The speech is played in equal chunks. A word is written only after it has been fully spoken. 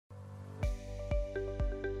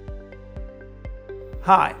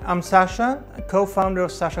Hi, I'm Sacha, co-founder of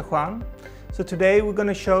Sachajuan. So today we're going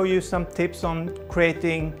to show you some tips on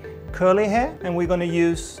creating curly hair, and we're going to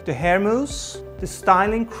use the hair mousse, the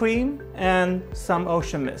styling cream and some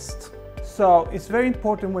ocean mist. So it's very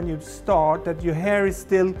important when you start that your hair is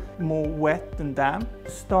still more wet than damp.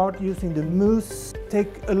 Start using the mousse.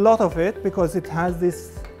 Take a lot of it because it has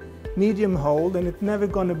this medium hold and it's never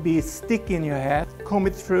going to be sticky in your hair. Comb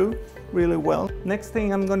it through really well. Next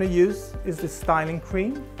thing I'm going to use is the styling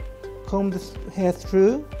cream. Comb the hair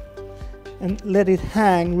through and let it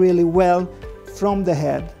hang really well from the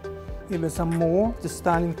head. Give it some more, the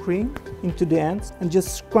styling cream, into the ends and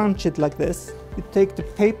just scrunch it like this. You take the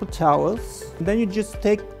paper towels and then you just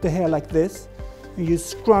take the hair like this and you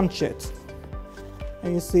scrunch it.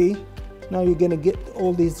 And you see, now you're going to get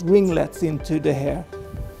all these ringlets into the hair.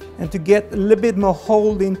 And to get a little bit more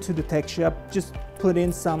hold into the texture, I just put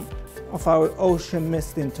in some of our ocean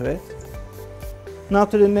mist into it. Now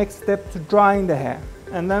to the next step, to drying the hair.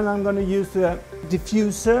 And then I'm going to use a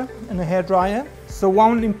diffuser and a hair dryer. So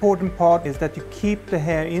one important part is that you keep the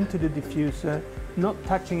hair into the diffuser, not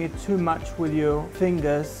touching it too much with your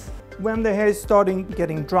fingers. When the hair is starting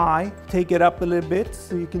getting dry, take it up a little bit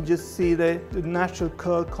so you can just see the natural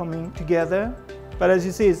curl coming together. But as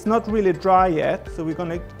you see, it's not really dry yet, so we're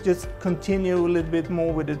going to just continue a little bit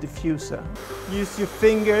more with the diffuser. Use your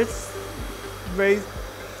fingers very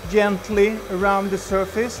gently around the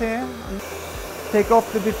surface here. And take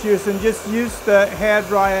off the diffuser and just use the hair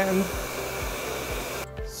dryer.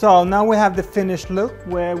 So now we have the finished look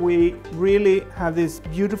where we really have this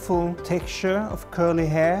beautiful texture of curly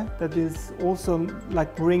hair that is also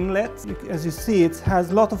like ringlets. As you see, it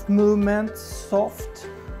has a lot of movement, soft,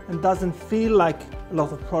 and doesn't feel like a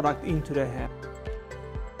lot of product into the hair.